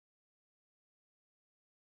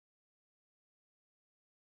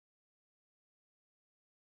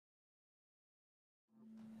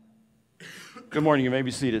Good morning. You may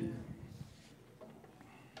be seated.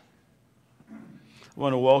 I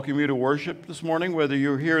want to welcome you to worship this morning, whether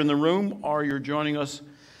you're here in the room or you're joining us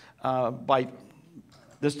by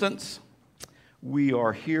distance. We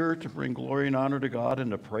are here to bring glory and honor to God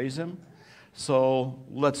and to praise Him. So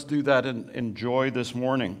let's do that and enjoy this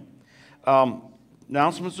morning.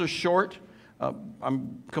 Announcements are short.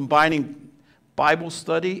 I'm combining Bible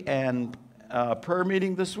study and prayer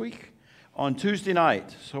meeting this week on Tuesday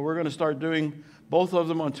night. So we're going to start doing both of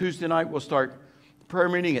them on Tuesday night. We'll start prayer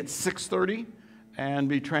meeting at 6:30 and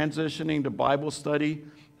be transitioning to Bible study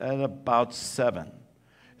at about 7.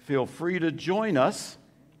 Feel free to join us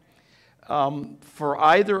for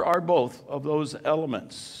either or both of those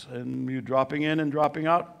elements. And you dropping in and dropping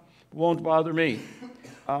out won't bother me.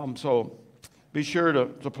 So be sure to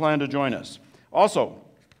plan to join us. Also,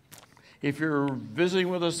 if you're visiting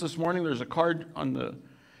with us this morning, there's a card on the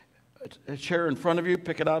chair in front of you.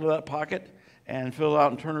 Pick it out of that pocket and fill it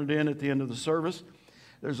out and turn it in at the end of the service.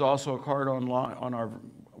 There's also a card online on our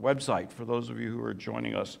website for those of you who are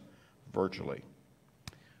joining us virtually.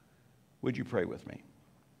 Would you pray with me?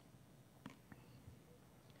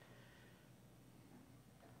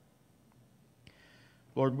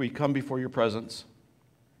 Lord, we come before your presence.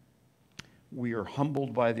 We are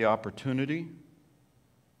humbled by the opportunity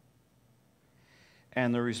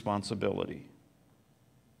and the responsibility.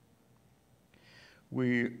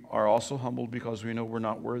 We are also humbled because we know we're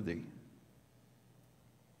not worthy,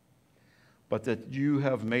 but that you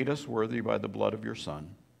have made us worthy by the blood of your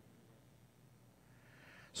Son.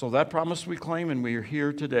 So that promise we claim, and we are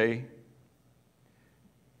here today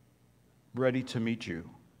ready to meet you.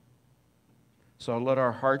 So let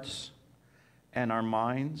our hearts and our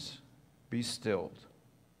minds be stilled.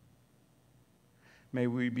 May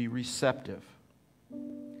we be receptive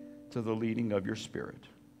to the leading of your Spirit.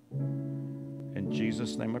 In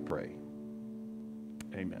Jesus' name I pray.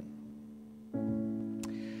 Amen.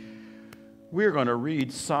 We're going to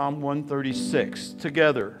read Psalm 136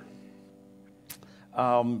 together.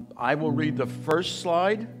 I will read the first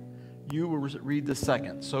slide. You will read the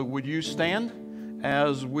second. So would you stand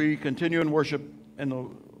as we continue in worship in the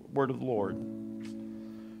word of the Lord?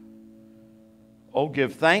 Oh,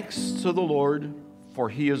 give thanks to the Lord, for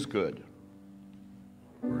he is good.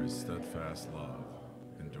 For his steadfast love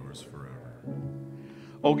endures forever.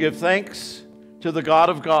 Oh, give thanks to the God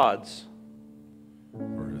of gods.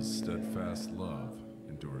 For his steadfast love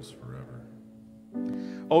endures forever.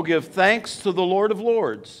 Oh, give thanks to the Lord of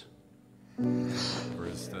lords. For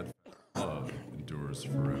his steadfast love endures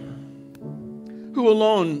forever. Who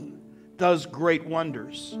alone does great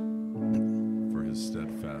wonders. For his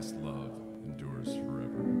steadfast love endures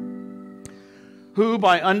forever. Who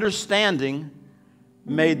by understanding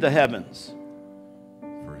made the heavens.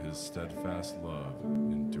 For his steadfast love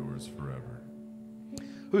endures forever.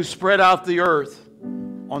 Who spread out the earth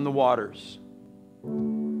on the waters.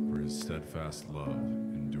 For his steadfast love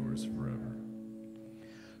endures forever.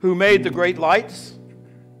 Who made the great lights.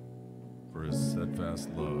 For his steadfast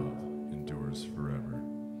love endures forever.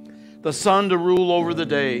 The sun to rule over the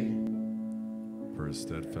day. For his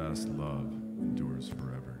steadfast love endures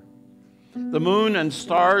forever. The moon and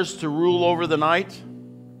stars to rule over the night.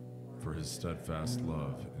 For his steadfast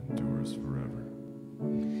love endures forever.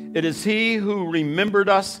 It is he who remembered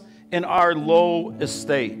us in our low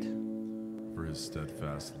estate. For his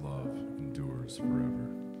steadfast love endures forever.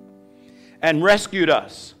 And rescued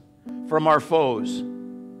us from our foes.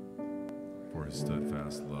 For his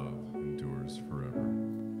steadfast love endures forever.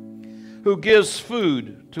 Who gives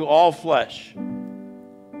food to all flesh.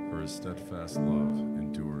 For his steadfast love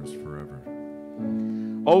endures forever.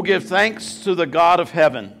 Oh, give thanks to the God of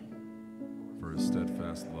heaven. For his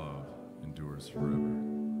steadfast love endures forever.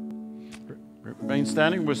 Remain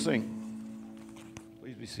standing, we'll sing.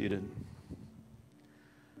 Please be seated.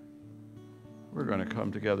 We're going to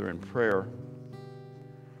come together in prayer.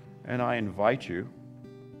 And I invite you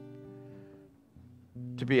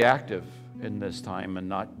to be active in this time and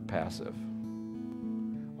not passive.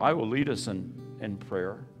 I will lead us in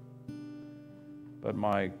prayer, but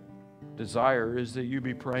my desire is that you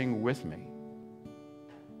be praying with me.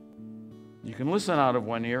 You can listen out of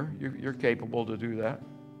one ear. You're capable to do that.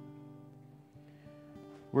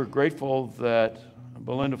 We're grateful that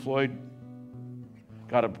Belinda Floyd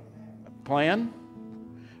got a plan.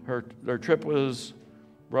 Their trip was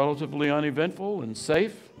relatively uneventful and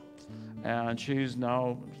safe, and she's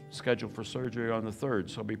now scheduled for surgery on the 3rd,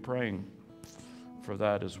 so be praying for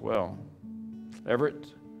that as well. Everett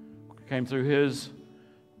came through his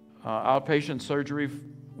outpatient surgery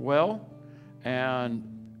well, and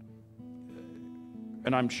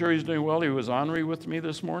I'm sure he's doing well. He was ornery with me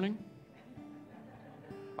this morning.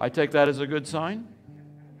 I take that as a good sign.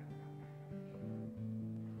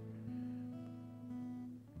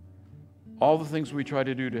 All the things we try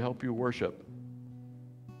to do to help you worship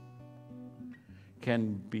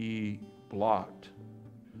can be blocked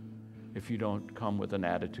if you don't come with an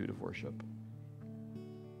attitude of worship.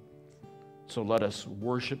 So let us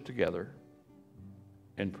worship together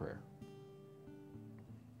in prayer.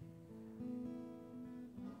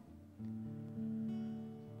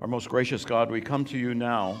 Our most gracious God, we come to you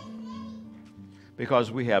now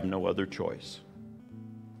because we have no other choice.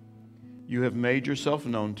 You have made yourself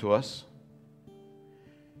known to us.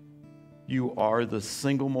 You are the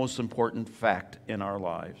single most important fact in our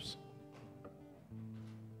lives.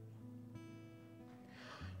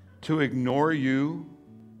 To ignore you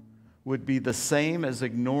would be the same as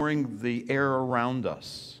ignoring the air around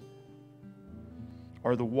us,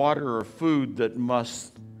 or the water or food that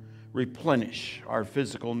must replenish our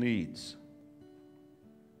physical needs.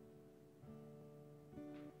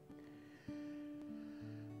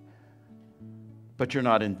 But you're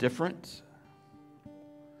not indifferent.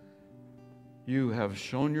 You have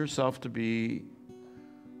shown yourself to be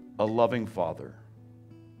a loving Father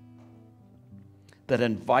that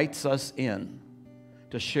invites us in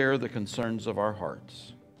to share the concerns of our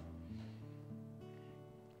hearts.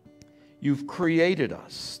 You've created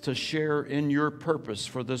us to share in your purpose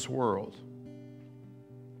for this world.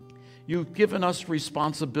 You've given us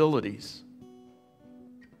responsibilities,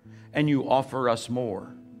 and you offer us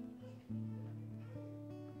more.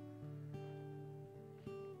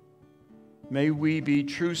 May we be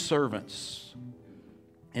true servants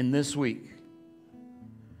in this week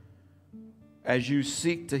as you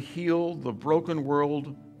seek to heal the broken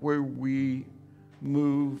world where we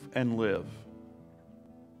move and live.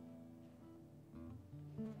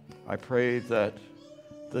 I pray that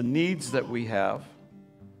the needs that we have,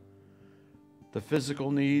 the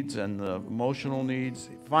physical needs and the emotional needs,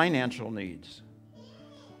 financial needs,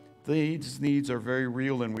 these needs are very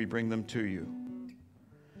real and we bring them to you.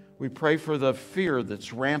 We pray for the fear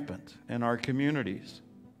that's rampant in our communities,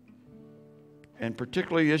 and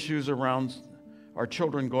particularly issues around our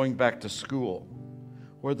children going back to school,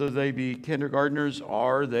 whether they be kindergartners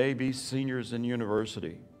or they be seniors in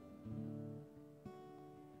university.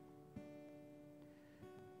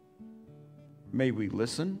 May we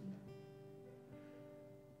listen.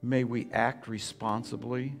 May we act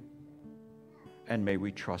responsibly. And may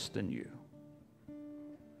we trust in you.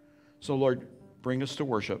 So, Lord, bring us to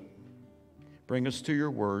worship. Bring us to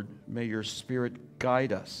your word. May your Spirit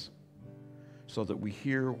guide us so that we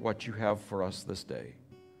hear what you have for us this day.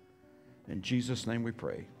 In Jesus' name we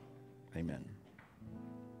pray. Amen.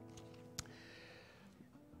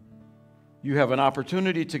 You have an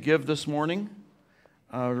opportunity to give this morning,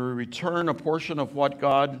 to return a portion of what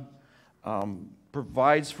God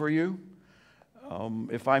provides for you.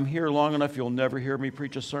 If I'm here long enough, you'll never hear me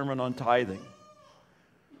preach a sermon on tithing.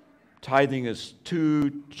 Tithing is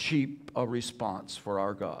too cheap a response for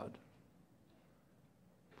our God.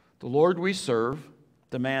 The Lord we serve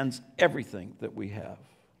demands everything that we have.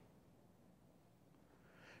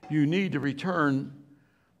 You need to return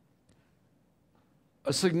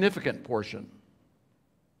a significant portion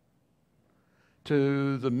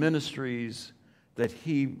to the ministries that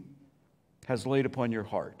He has laid upon your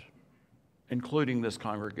heart, including this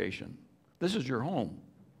congregation. This is your home.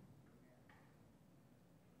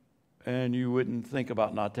 And you wouldn't think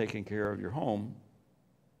about not taking care of your home,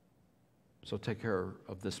 so take care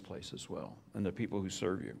of this place as well and the people who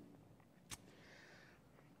serve you.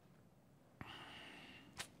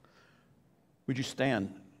 Would you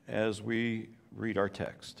stand as we read our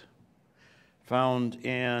text? Found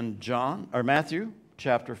in Matthew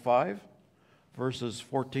chapter 5, verses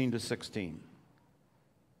 14 to 16.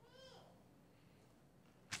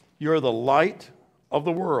 You're the light of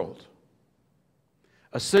the world.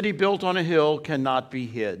 A city built on a hill cannot be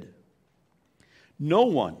hid. No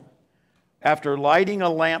one, after lighting a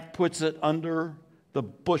lamp, puts it under the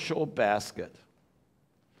bushel basket,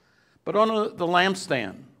 but on the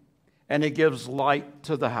lampstand, and it gives light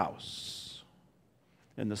to the house.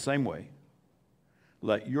 In the same way,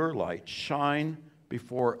 let your light shine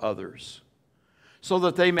before others, so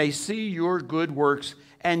that they may see your good works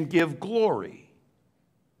and give glory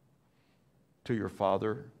to your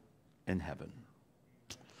Father in heaven.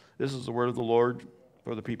 This is the word of the Lord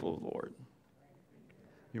for the people of the Lord.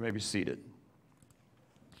 You may be seated.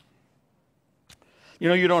 You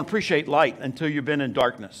know, you don't appreciate light until you've been in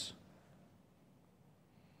darkness.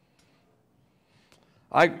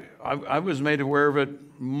 I was made aware of it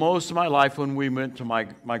most of my life when we went to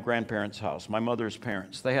my grandparents' house, my mother's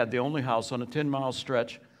parents. They had the only house on a 10-mile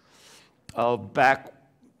stretch of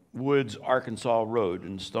Woods, Arkansas Road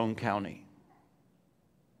in Stone County.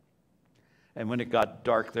 And when it got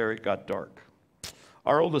dark there, it got dark.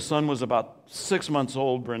 Our oldest son was about 6 months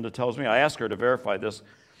old, Brenda tells me. I asked her to verify this.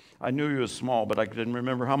 I knew he was small, but I didn't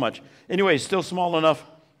remember how much. Anyway, still small enough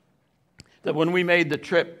that when we made the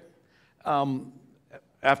trip,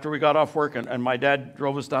 after we got off work and my dad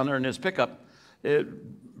drove us down there in his pickup,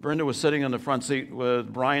 Brenda was sitting in the front seat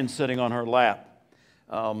with Brian sitting on her lap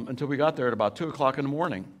until we got there at about 2 o'clock in the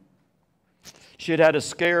morning. She had had a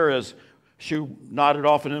scare as she nodded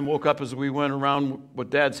off and then woke up as we went around with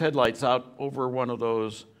Dad's headlights out over one of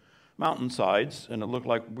those mountainsides, and it looked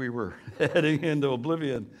like we were heading into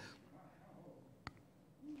oblivion.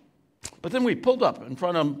 But then we pulled up in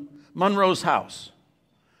front of Monroe's house,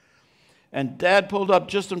 and Dad pulled up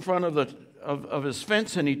just in front of his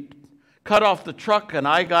fence, and he cut off the truck, and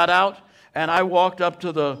I got out, and I walked up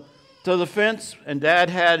to the fence, and Dad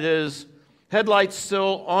had his headlights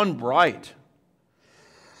still on bright.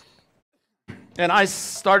 And I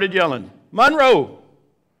started yelling, "Monroe!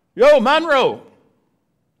 Yo, Monroe!"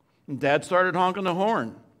 And Dad started honking the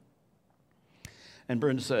horn. And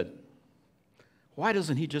Brenda said, "Why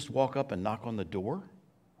doesn't he just walk up and knock on the door?"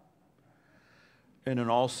 And in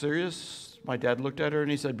all seriousness, my dad looked at her and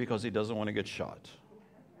he said, "Because he doesn't want to get shot."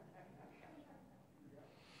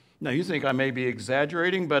 Now, you think I may be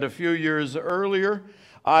exaggerating, but a few years earlier,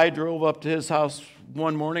 I drove up to his house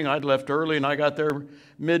one morning. I'd left early, and I got there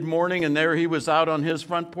mid-morning, and there he was out on his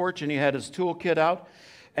front porch, and he had his toolkit out,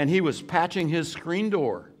 and he was patching his screen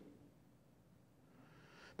door.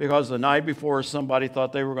 Because the night before, somebody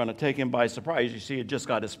thought they were going to take him by surprise. You see, he had just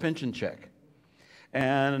got his pension check.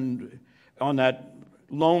 And on that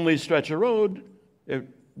lonely stretch of road, it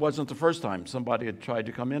wasn't the first time somebody had tried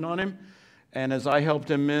to come in on him. And as I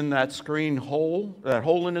helped him in that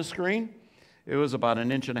hole in his screen, it was about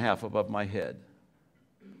 1.5 inches above my head.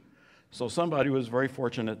 So somebody was very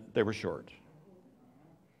fortunate they were short.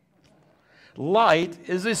 Light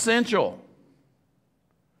is essential.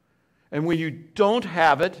 And when you don't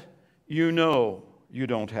have it, you know you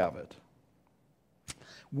don't have it.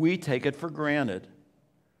 We take it for granted.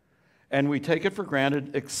 And we take it for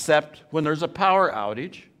granted except when there's a power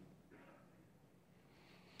outage.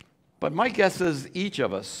 But my guess is each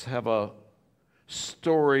of us have a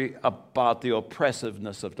story about the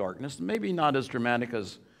oppressiveness of darkness. Maybe not as dramatic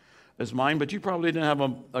as mine, but you probably didn't have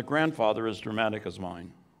a grandfather as dramatic as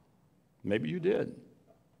mine. Maybe you did.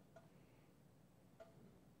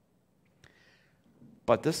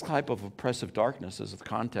 But this type of oppressive darkness is the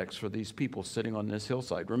context for these people sitting on this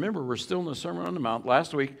hillside. Remember, we're still in the Sermon on the Mount.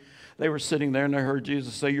 Last week, they were sitting there and they heard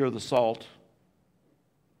Jesus say, "You're the salt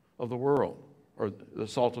of the world," or the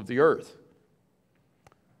salt of the earth.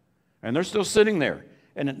 And they're still sitting there,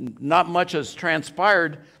 and not much has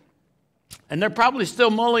transpired, and they're probably still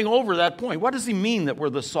mulling over that point. What does he mean that we're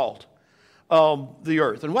the salt of the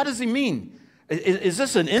earth? And what does he mean? Is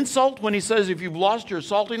this an insult when he says if you've lost your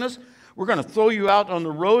saltiness, we're going to throw you out on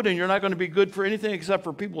the road and you're not going to be good for anything except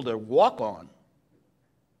for people to walk on?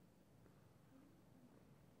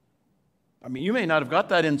 I mean, you may not have got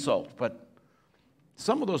that insult, but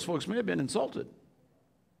some of those folks may have been insulted.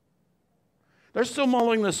 They're still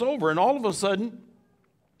mulling this over, and all of a sudden,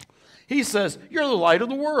 he says, "You're the light of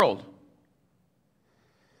the world."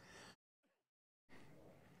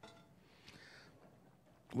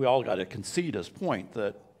 We all got to concede his point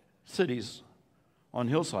that cities on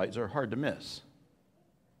hillsides are hard to miss.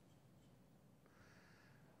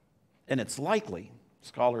 And it's likely,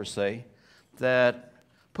 scholars say, that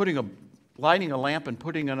lighting a lamp and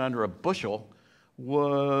putting it under a bushel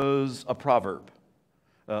was a proverb.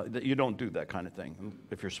 That you don't do that kind of thing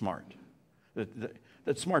if you're smart.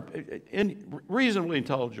 That smart, reasonably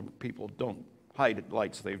intelligent people don't hide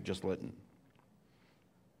lights they've just lit.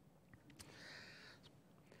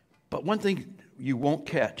 But one thing you won't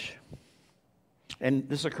catch, and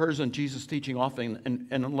this occurs in Jesus' teaching often, and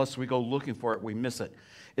unless we go looking for it, we miss it,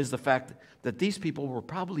 is the fact that these people were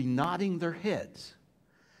probably nodding their heads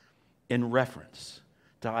in reference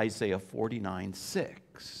to Isaiah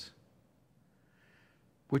 49:6.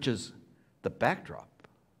 Which is the backdrop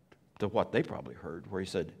to what they probably heard, where he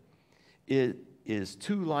said, "It is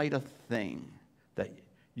too light a thing that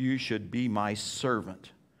you should be my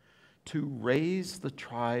servant, to raise the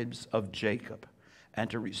tribes of Jacob and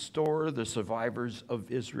to restore the survivors of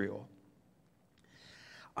Israel.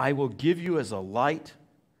 I will give you as a light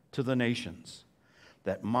to the nations,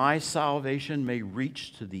 that my salvation may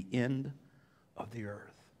reach to the end of the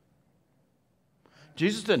earth."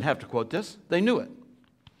 Jesus didn't have to quote this. They knew it.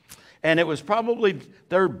 And it was probably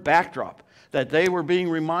their backdrop, that they were being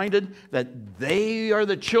reminded that they are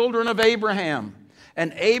the children of Abraham.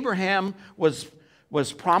 And Abraham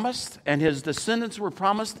was promised, and his descendants were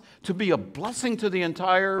promised to be a blessing to the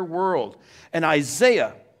entire world. And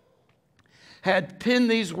Isaiah had penned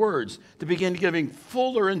these words to begin giving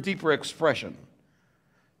fuller and deeper expression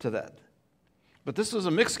to that. But this was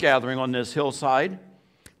a mixed gathering on this hillside.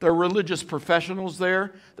 There are religious professionals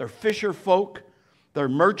there, there are fisher folk, there are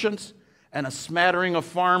merchants, and a smattering of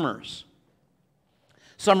farmers.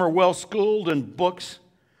 Some are well schooled in books,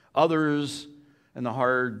 others in the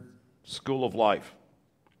hard school of life.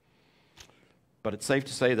 But it's safe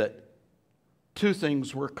to say that two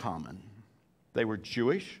things were common. They were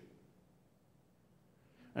Jewish,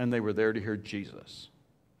 and they were there to hear Jesus.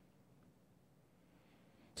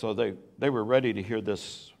 So they were ready to hear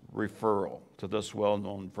this referral to this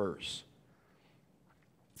well-known verse.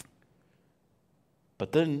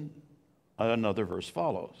 But then another verse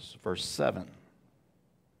follows, verse 7.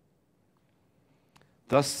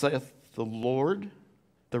 Thus saith the Lord,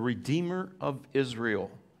 the Redeemer of Israel,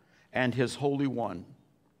 and his Holy One,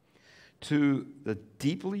 to the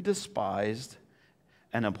deeply despised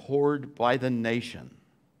and abhorred by the nation,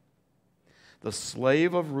 the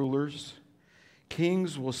slave of rulers,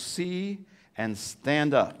 kings will see and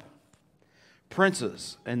stand up,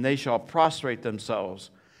 princes, and they shall prostrate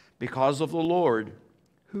themselves because of the Lord,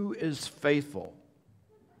 who is faithful,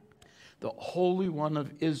 the Holy One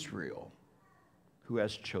of Israel, who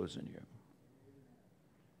has chosen you.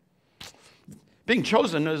 Being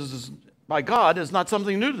chosen by God is not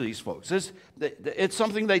something new to these folks. It's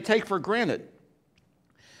something they take for granted.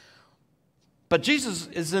 But Jesus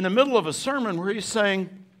is in the middle of a sermon where he's saying,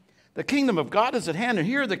 the kingdom of God is at hand, and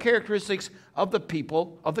here are the characteristics of the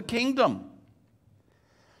people of the kingdom.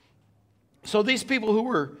 So these people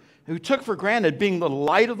who took for granted being the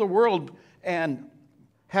light of the world and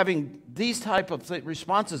having these type of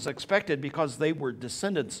responses expected because they were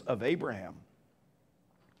descendants of Abraham,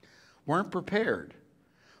 weren't prepared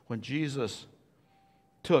when Jesus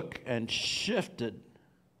took and shifted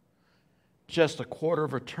just a quarter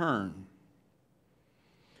of a turn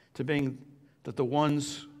to being that the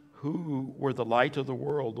ones who were the light of the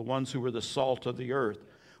world, the ones who were the salt of the earth,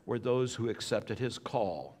 were those who accepted his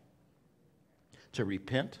call to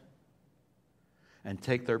repent and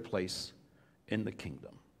take their place in the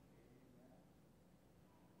kingdom.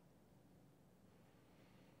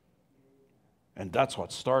 And that's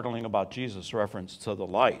what's startling about Jesus' reference to the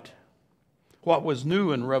light. What was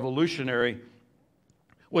new and revolutionary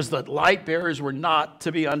was that light bearers were not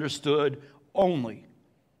to be understood only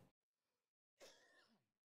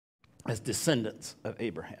as descendants of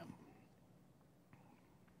Abraham.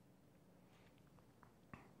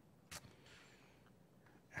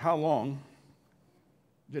 How long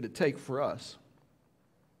did it take for us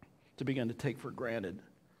to begin to take for granted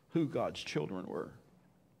who God's children were?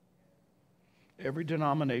 Every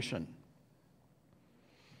denomination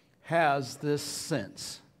has this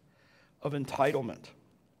sense of entitlement.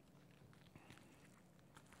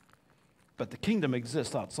 But the kingdom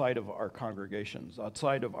exists outside of our congregations,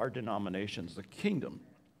 outside of our denominations. The kingdom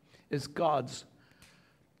is God's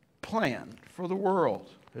plan for the world.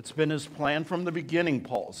 It's been his plan from the beginning,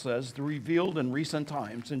 Paul says, revealed in recent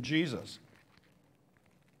times in Jesus.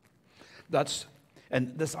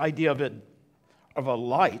 And this idea of a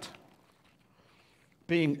light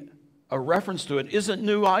being a reference to it isn't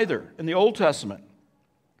new either. In the Old Testament,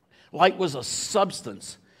 light was a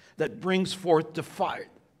substance that brings forth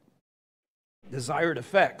desired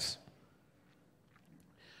effects.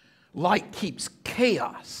 Light keeps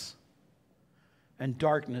chaos and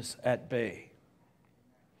darkness at bay.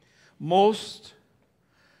 Most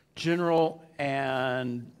general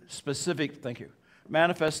and specific,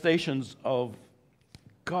 manifestations of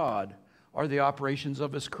God are the operations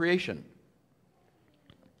of his creation.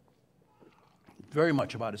 Very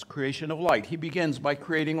much about his creation of light. He begins by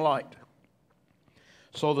creating light.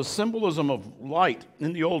 So the symbolism of light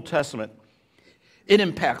in the Old Testament, it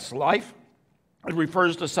impacts life. It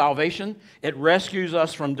refers to salvation. It rescues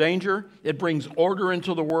us from danger. It brings order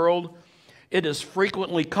into the world. It is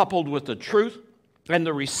frequently coupled with the truth, and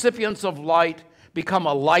the recipients of light become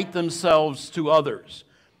a light themselves to others,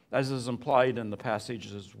 as is implied in the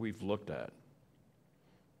passages we've looked at.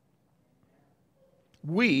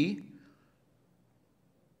 We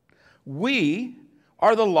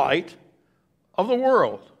are the light of the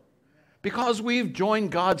world because we've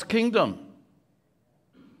joined God's kingdom.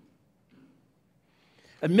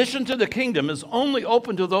 Admission to the kingdom is only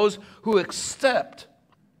open to those who accept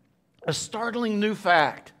a startling new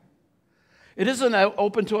fact. It isn't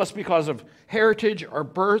open to us because of heritage, our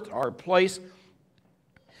birth, our place,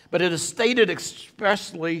 but it is stated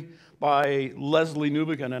expressly by Leslie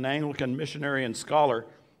Newbigin, an Anglican missionary and scholar,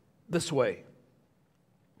 this way: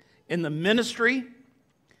 in the ministry,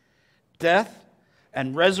 death,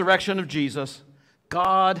 and resurrection of Jesus,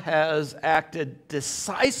 God has acted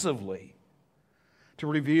decisively to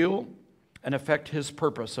reveal and effect his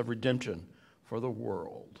purpose of redemption for the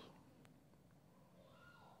world.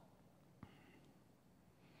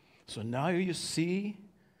 So now you see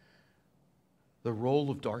the role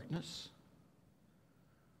of darkness.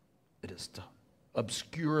 It is to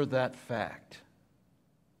obscure that fact.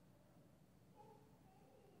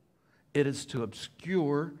 It is to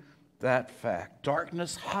obscure that fact.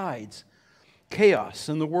 Darkness hides chaos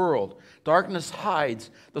in the world. Darkness hides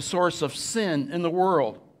the source of sin in the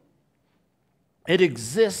world. It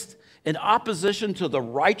exists in opposition to the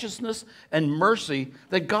righteousness and mercy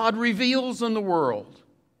that God reveals in the world.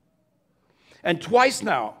 And twice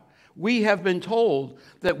now, we have been told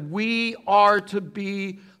that we are to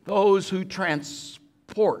be those who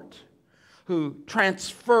transport, who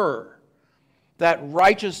transfer that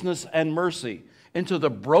righteousness and mercy into the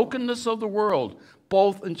brokenness of the world,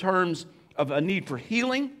 both in terms of a need for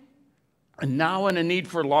healing and now in a need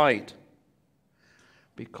for light.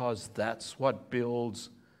 Because that's what builds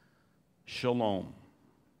shalom,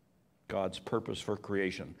 God's purpose for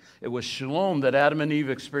creation. It was shalom that Adam and Eve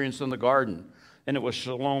experienced in the garden, and it was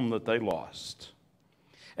shalom that they lost.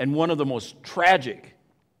 And one of the most tragic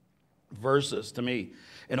verses to me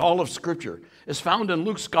in all of Scripture is found in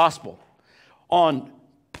Luke's Gospel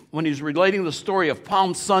when he's relating the story of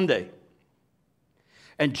Palm Sunday.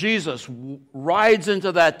 And Jesus rides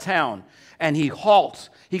into that town, and he halts.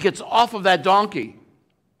 He gets off of that donkey.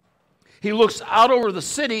 He looks out over the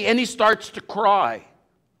city, and he starts to cry.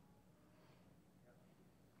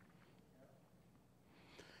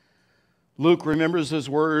 Luke remembers his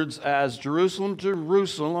words as, "Jerusalem,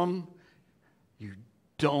 Jerusalem, you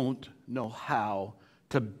don't know how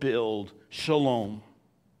to build shalom."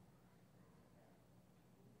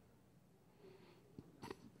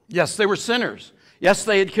 Yes, they were sinners. Yes,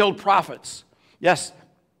 they had killed prophets. Yes,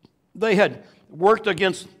 they had worked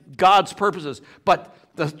against God's purposes. But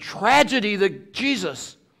the tragedy that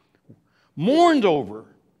Jesus mourned over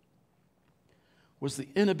was the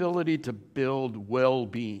inability to build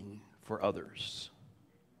well-being for others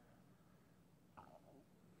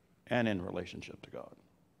and in relationship to God.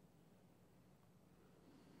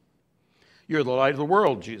 You're the light of the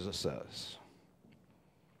world, Jesus says.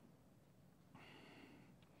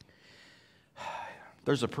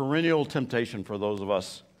 There's a perennial temptation for those of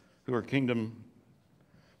us who are kingdom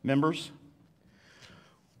members.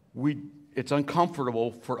 It's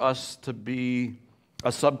uncomfortable for us to be a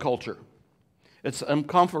subculture. It's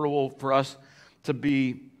uncomfortable for us to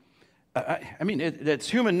be, it's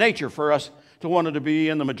human nature for us to want to be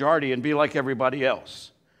in the majority and be like everybody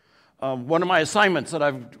else. One of my assignments that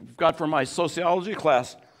I've got for my sociology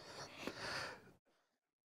class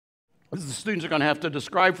is the students are going to have to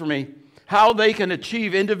describe for me how they can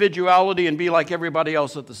achieve individuality and be like everybody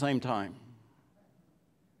else at the same time.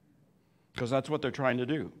 Because that's what they're trying to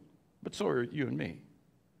do. But so are you and me.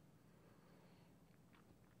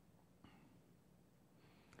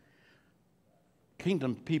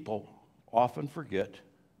 Kingdom people often forget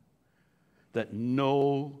that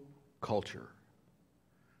no culture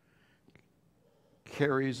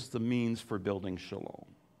carries the means for building shalom.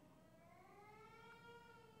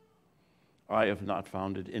 I have not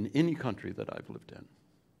found it in any country that I've lived in,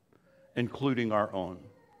 including our own.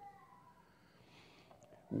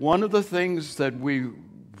 One of the things that we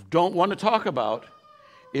don't want to talk about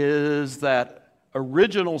is that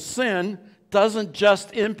original sin doesn't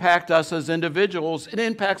just impact us as individuals, it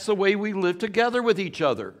impacts the way we live together with each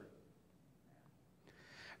other.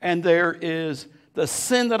 And there is the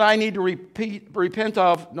sin that I need to repent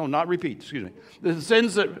of. No, not repeat, excuse me. The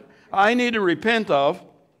sins that I need to repent of.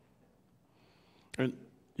 And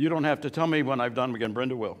you don't have to tell me when I've done them again.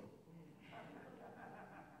 Brenda will.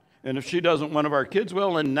 And if she doesn't, one of our kids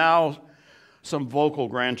will, and now some vocal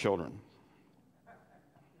grandchildren.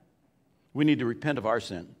 We need to repent of our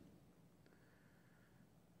sin.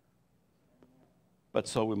 But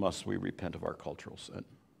so we repent of our cultural sin.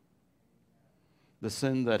 The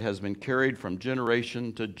sin that has been carried from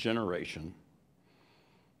generation to generation.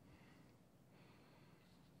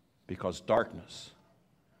 Because darkness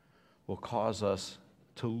will cause us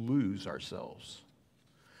to lose ourselves.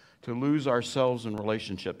 To lose ourselves in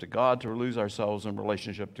relationship to God, to lose ourselves in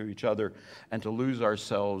relationship to each other, and to lose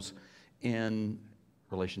ourselves in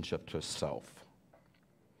relationship to self.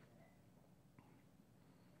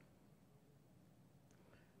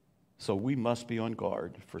 So we must be on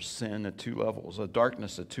guard for sin at two levels,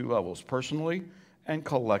 darkness at two levels, personally and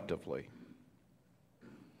collectively.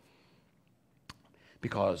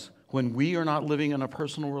 Because when we are not living in a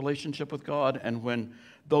personal relationship with God, and when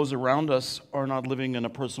those around us are not living in a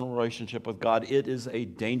personal relationship with God, it is a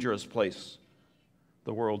dangerous place,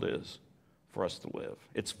 the world is, for us to live.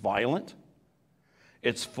 It's violent.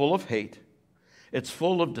 It's full of hate. It's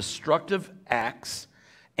full of destructive acts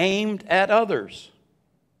aimed at others,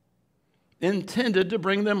 intended to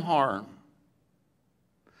bring them harm.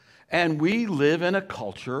 And we live in a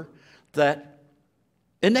culture that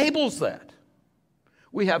enables that.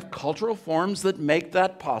 We have cultural forms that make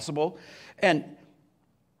that possible, and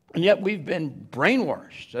yet we've been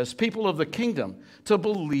brainwashed as people of the kingdom to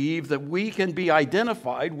believe that we can be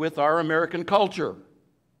identified with our American culture.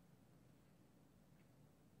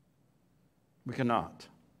 We cannot.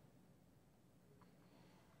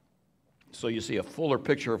 So you see a fuller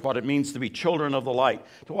picture of what it means to be children of the light,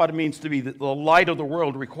 to what it means to be the light of the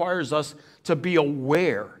world requires us to be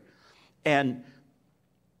aware and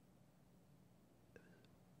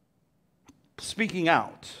speaking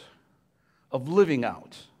out, of living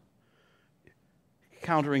out,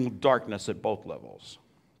 countering darkness at both levels.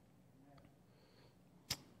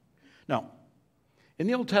 Now, in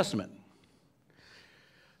the Old Testament,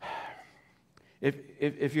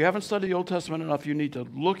 if you haven't studied the Old Testament enough, you need to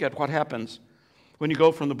look at what happens when you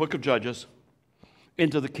go from the book of Judges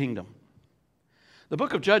into the kingdom. The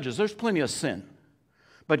book of Judges, there's plenty of sin,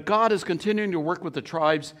 but God is continuing to work with the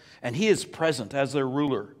tribes, and He is present as their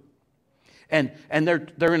ruler. And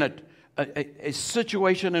they're in a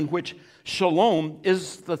situation in which shalom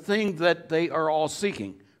is the thing that they are all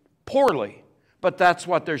seeking. Poorly, but that's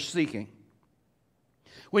what they're seeking.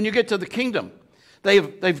 When you get to the kingdom,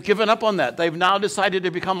 they've given up on that. They've now decided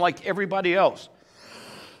to become like everybody else.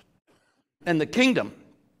 And the kingdom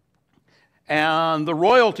and the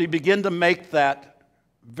royalty begin to make that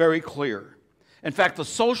very clear. In fact, the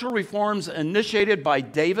social reforms initiated by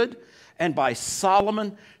David and by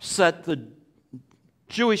Solomon set the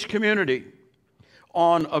Jewish community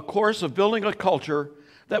on a course of building a culture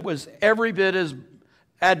that was every bit as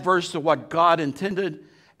adverse to what God intended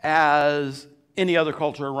as any other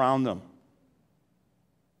culture around them.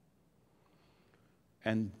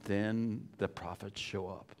 And then the prophets show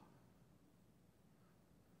up.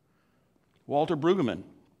 Walter Brueggemann,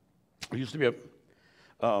 who used to be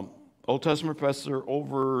an Old Testament professor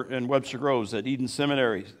over in Webster Groves at Eden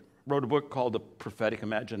Seminary, wrote a book called The Prophetic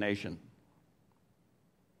Imagination.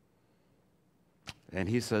 And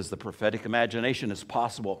he says the prophetic imagination is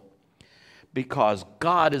possible because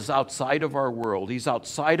God is outside of our world. He's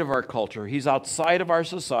outside of our culture. He's outside of our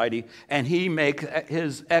society, and He makes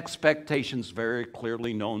His expectations very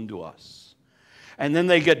clearly known to us. And then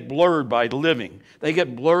they get blurred by living. They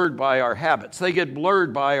get blurred by our habits. They get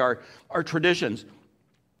blurred by our traditions.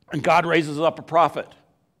 And God raises up a prophet.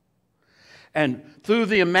 And through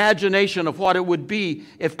the imagination of what it would be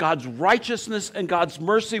if God's righteousness and God's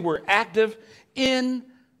mercy were active in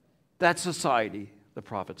that society, the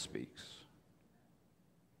prophet speaks.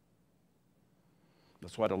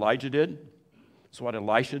 That's what Elijah did. That's what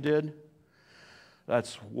Elisha did.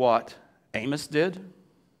 That's what Amos did.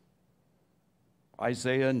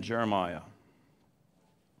 Isaiah and Jeremiah.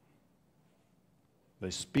 They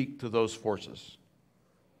speak to those forces.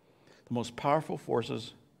 The most powerful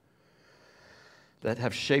forces that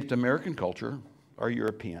have shaped American culture are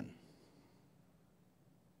European.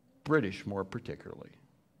 British more particularly.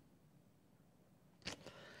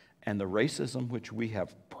 And the racism which we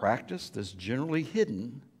have practiced is generally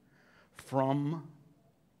hidden from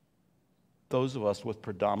those of us with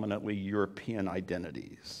predominantly European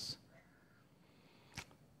identities.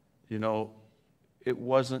 You know, it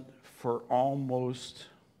wasn't for almost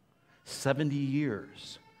 70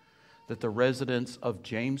 years that the residents of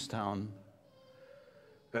Jamestown,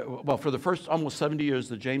 for the first almost 70 years,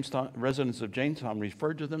 the residents of Jamestown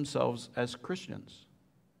referred to themselves as Christians.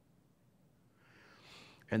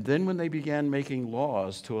 And then when they began making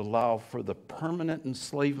laws to allow for the permanent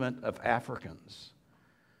enslavement of Africans,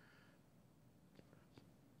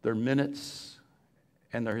 their minutes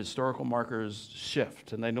and their historical markers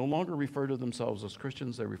shift, and they no longer refer to themselves as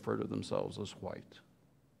Christians, they refer to themselves as white.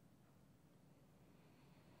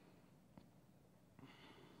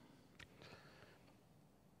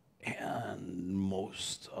 And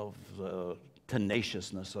most of the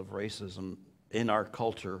tenaciousness of racism in our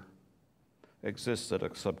culture exists at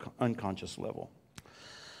a unconscious level.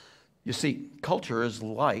 You see, culture is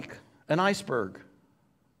like an iceberg.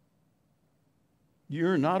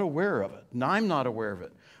 You're not aware of it, and I'm not aware of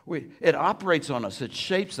it. It operates on us, it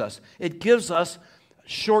shapes us, it gives us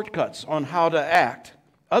shortcuts on how to act.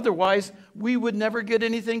 Otherwise, we would never get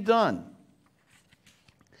anything done.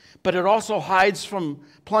 but it also hides from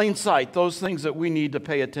plain sight those things that we need to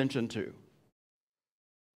pay attention to.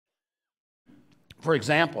 For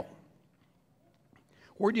example,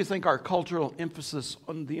 where do you think our cultural emphasis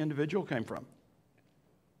on the individual came from?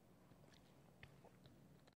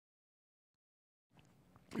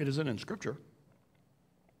 It isn't in Scripture.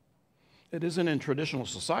 It isn't in traditional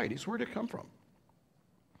societies. Where did it come from?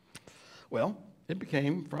 Well, it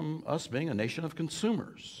came from us being a nation of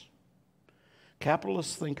consumers.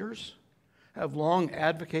 Capitalist thinkers have long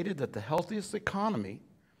advocated that the healthiest economy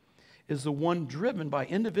is the one driven by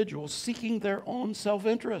individuals seeking their own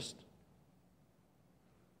self-interest.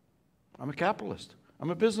 I'm a capitalist. I'm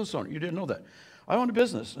a business owner. You didn't know that. I own a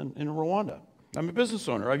business in Rwanda. I'm a business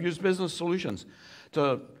owner. I've used business solutions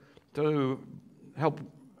to help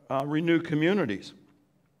renew communities.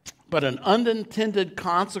 But an unintended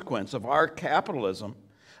consequence of our capitalism,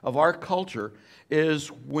 of our culture,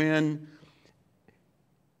 is when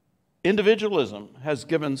individualism has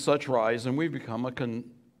given such rise and we've become a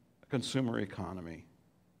consumer economy.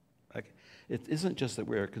 It isn't just that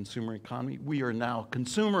we're a consumer economy, we are now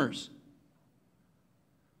consumers.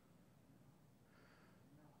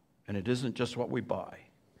 And it isn't just what we buy.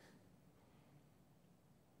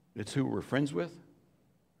 It's who we're friends with,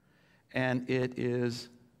 and it is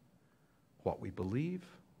what we believe,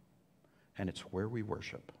 and it's where we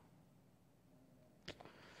worship.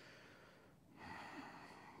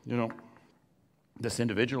 You know, this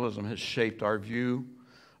individualism has shaped our view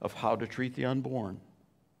of how to treat the unborn.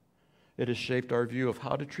 It has shaped our view of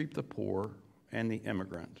how to treat the poor and the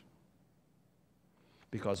immigrant.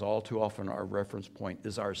 Because all too often our reference point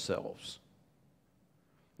is ourselves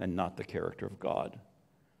and not the character of God,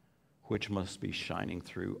 which must be shining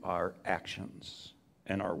through our actions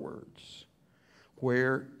and our words.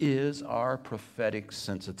 Where is our prophetic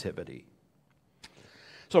sensitivity?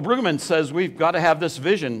 So Brueggemann says we've got to have this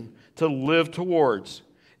vision to live towards.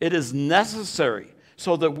 It is necessary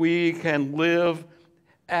so that we can live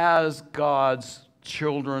as God's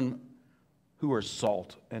children who are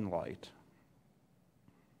salt and light.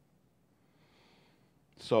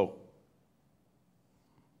 So,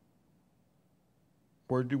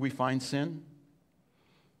 where do we find sin?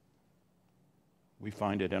 We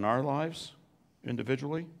find it in our lives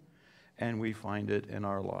individually, and we find it in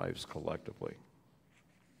our lives collectively.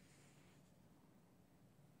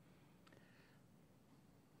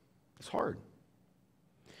 It's hard.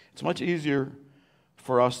 It's much easier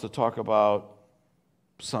for us to talk about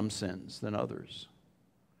some sins than others.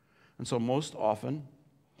 And so most often,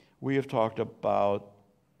 we have talked about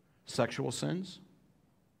sexual sins.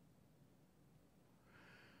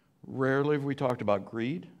 Rarely have we talked about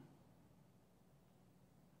greed.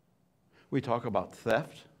 We talk about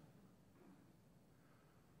theft.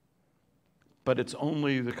 But it's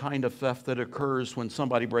only the kind of theft that occurs when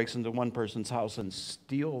somebody breaks into one person's house and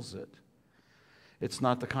steals it. It's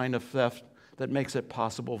not the kind of theft that makes it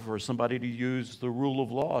possible for somebody to use the rule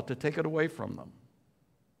of law to take it away from them.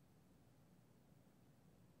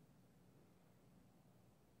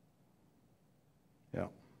 Yeah.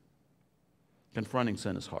 Confronting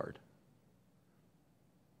sin is hard.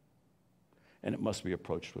 And it must be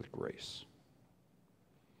approached with grace.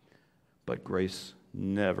 But grace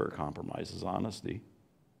never compromises honesty.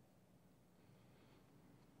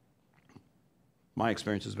 My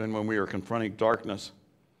experience has been when we are confronting darkness,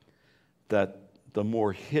 that the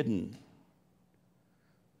more hidden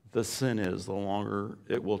the sin is, the longer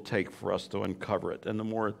it will take for us to uncover it, and the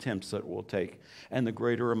more attempts it will take, and the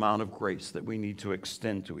greater amount of grace that we need to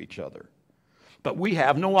extend to each other. But we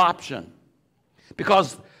have no option,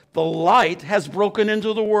 because the light has broken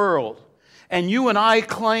into the world, and you and I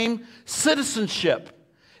claim citizenship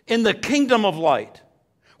in the kingdom of light,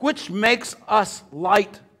 which makes us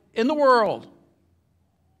light in the world.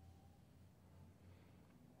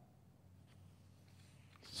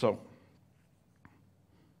 So,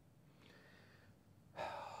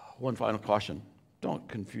 one final caution. Don't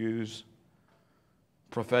confuse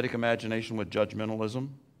prophetic imagination with judgmentalism.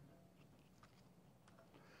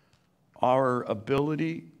 Our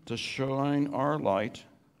ability to shine our light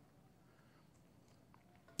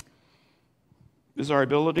is our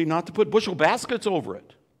ability not to put bushel baskets over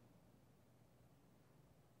it.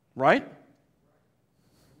 Right?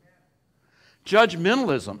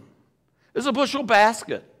 Judgmentalism is a bushel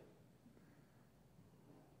basket.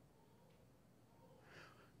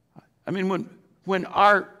 I mean, when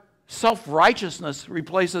our self-righteousness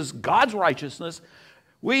replaces God's righteousness,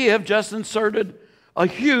 we have just inserted a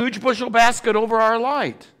huge bushel basket over our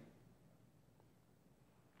light.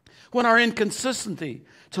 When our inconsistency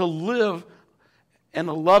to live in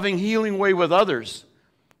a loving, healing way with others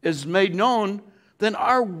is made known then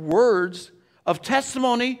our words of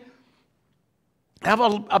testimony have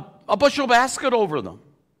a bushel basket over them.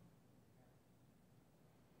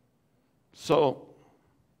 So,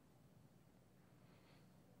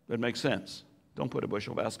 it makes sense. Don't put a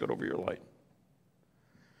bushel basket over your light.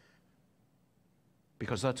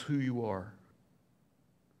 Because that's who you are.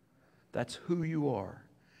 That's who you are.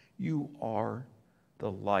 You are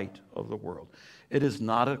the light of the world. It is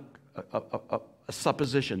not a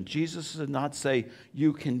supposition. Jesus did not say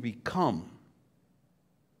you can become.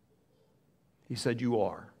 He said you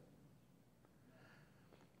are.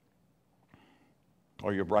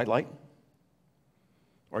 Are you a bright light?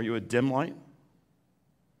 Are you a dim light?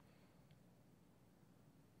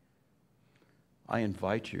 I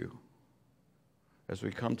invite you, as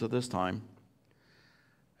we come to this time,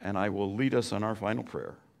 and I will lead us in our final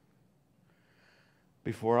prayer.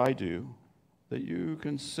 Before I do, that you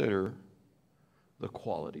consider the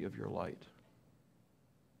quality of your light.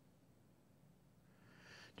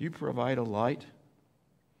 Do you provide a light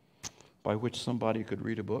by which somebody could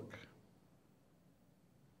read a book?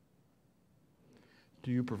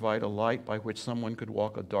 Do you provide a light by which someone could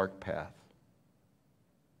walk a dark path?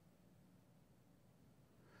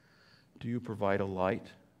 Do you provide a light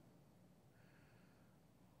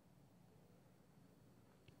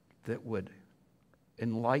that would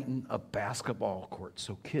enlighten a basketball court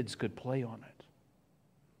so kids could play on it?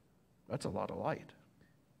 That's a lot of light.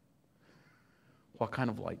 What kind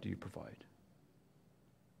of light do you provide?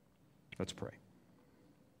 Let's pray.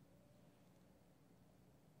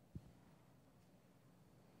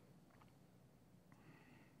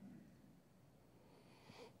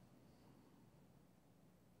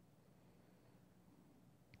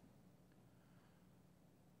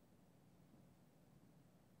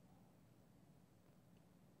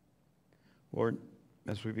 Lord,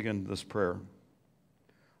 as we begin this prayer,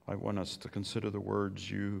 I want us to consider the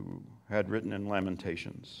words you had written in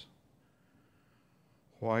Lamentations.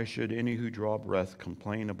 Why should any who draw breath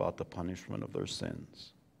complain about the punishment of their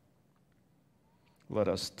sins? Let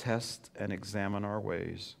us test and examine our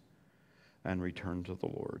ways and return to the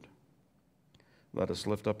Lord. Let us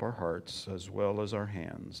lift up our hearts as well as our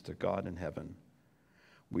hands to God in heaven.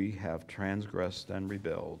 We have transgressed and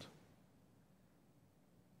rebelled,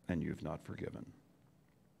 and you've not forgiven.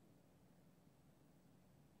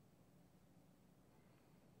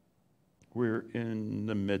 We're in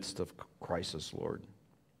the midst of crisis, Lord.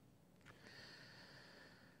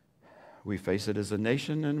 We face it as a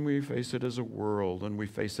nation, and we face it as a world, and we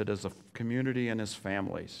face it as a community and as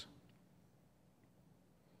families.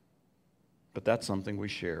 But that's something we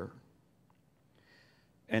share.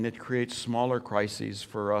 And it creates smaller crises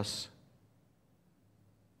for us.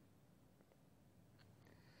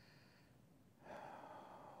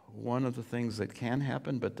 One of the things that can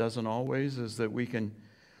happen, but doesn't always, is that we can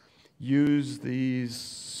use these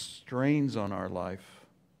strains on our life,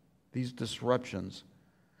 these disruptions,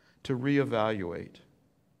 to reevaluate.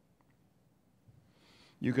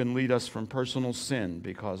 You can lead us from personal sin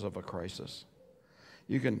because of a crisis.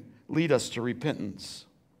 You can lead us to repentance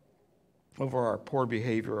over our poor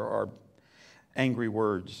behavior or our angry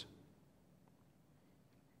words.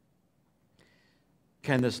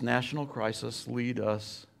 Can this national crisis lead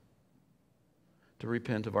us to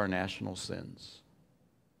repent of our national sins?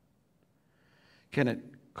 Can it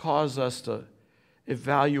cause us to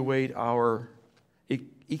evaluate our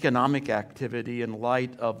economic activity in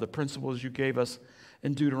light of the principles you gave us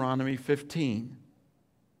in Deuteronomy 15?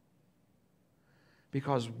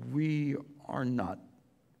 Because we are not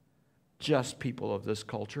just people of this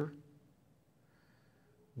culture.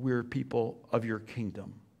 We're people of your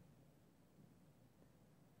kingdom.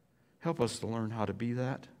 Help us to learn how to be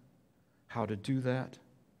that, how to do that,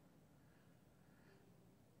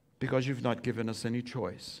 because you've not given us any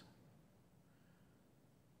choice.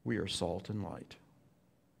 We are salt and light.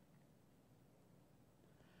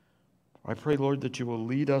 I pray, Lord, that you will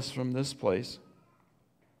lead us from this place,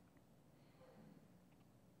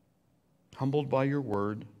 humbled by your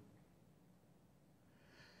word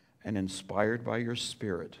and inspired by your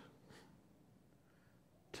Spirit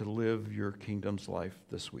to live your kingdom's life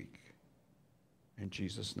this week. In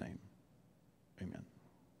Jesus' name, amen.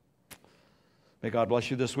 May God bless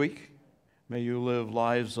you this week. May you live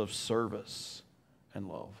lives of service and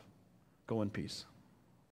love. Go in peace.